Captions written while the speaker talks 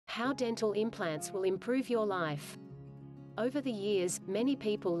How dental implants will improve your life. Over the years, many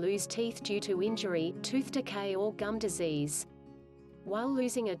people lose teeth due to injury, tooth decay or gum disease. While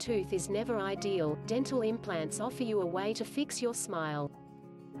losing a tooth is never ideal, dental implants offer you a way to fix your smile.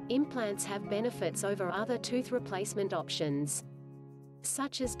 Implants have benefits over other tooth replacement options,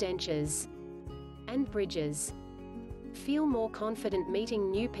 such as dentures and bridges. Feel more confident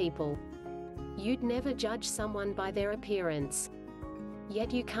meeting new people. You'd never judge someone by their appearance.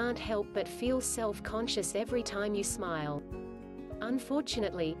 Yet you can't help but feel self-conscious every time you smile.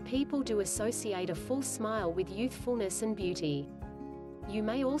 Unfortunately, people do associate a full smile with youthfulness and beauty. You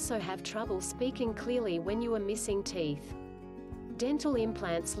may also have trouble speaking clearly when you are missing teeth. Dental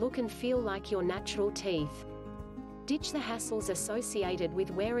implants look and feel like your natural teeth. Ditch the hassles associated with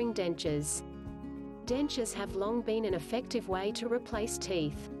wearing dentures. Dentures have long been an effective way to replace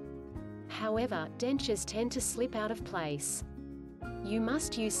teeth. However, dentures tend to slip out of place. You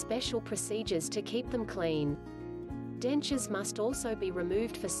must use special procedures to keep them clean. Dentures must also be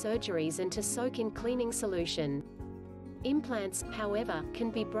removed for surgeries and to soak in cleaning solution. Implants, however, can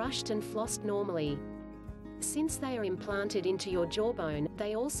be brushed and flossed normally. Since they are implanted into your jawbone,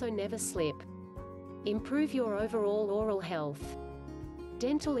 they also never slip. Improve your overall oral health.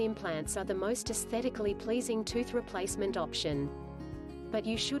 Dental implants are the most aesthetically pleasing tooth replacement option. But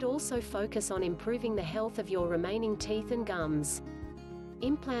you should also focus on improving the health of your remaining teeth and gums.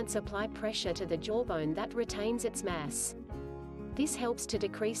 Implants apply pressure to the jawbone that retains its mass. This helps to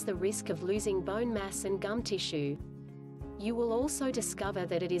decrease the risk of losing bone mass and gum tissue. You will also discover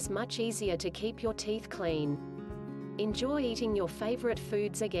that it is much easier to keep your teeth clean. Enjoy eating your favorite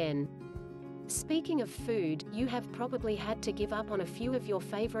foods again. Speaking of food, you have probably had to give up on a few of your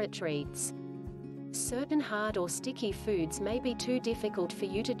favorite treats. Certain hard or sticky foods may be too difficult for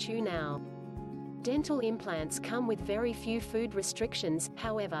you to chew now. Dental implants come with very few food restrictions,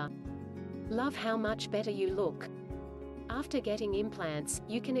 however. Love how much better you look. After getting implants,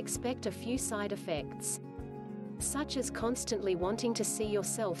 you can expect a few side effects, such as constantly wanting to see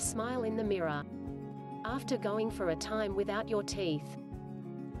yourself smile in the mirror. After going for a time without your teeth,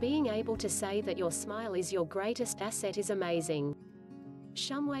 being able to say that your smile is your greatest asset is amazing.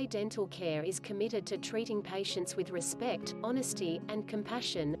 Shumway Dental Care is committed to treating patients with respect, honesty, and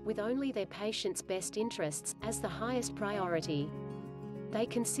compassion, with only their patients' best interests as the highest priority. They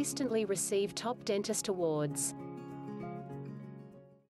consistently receive top dentist awards.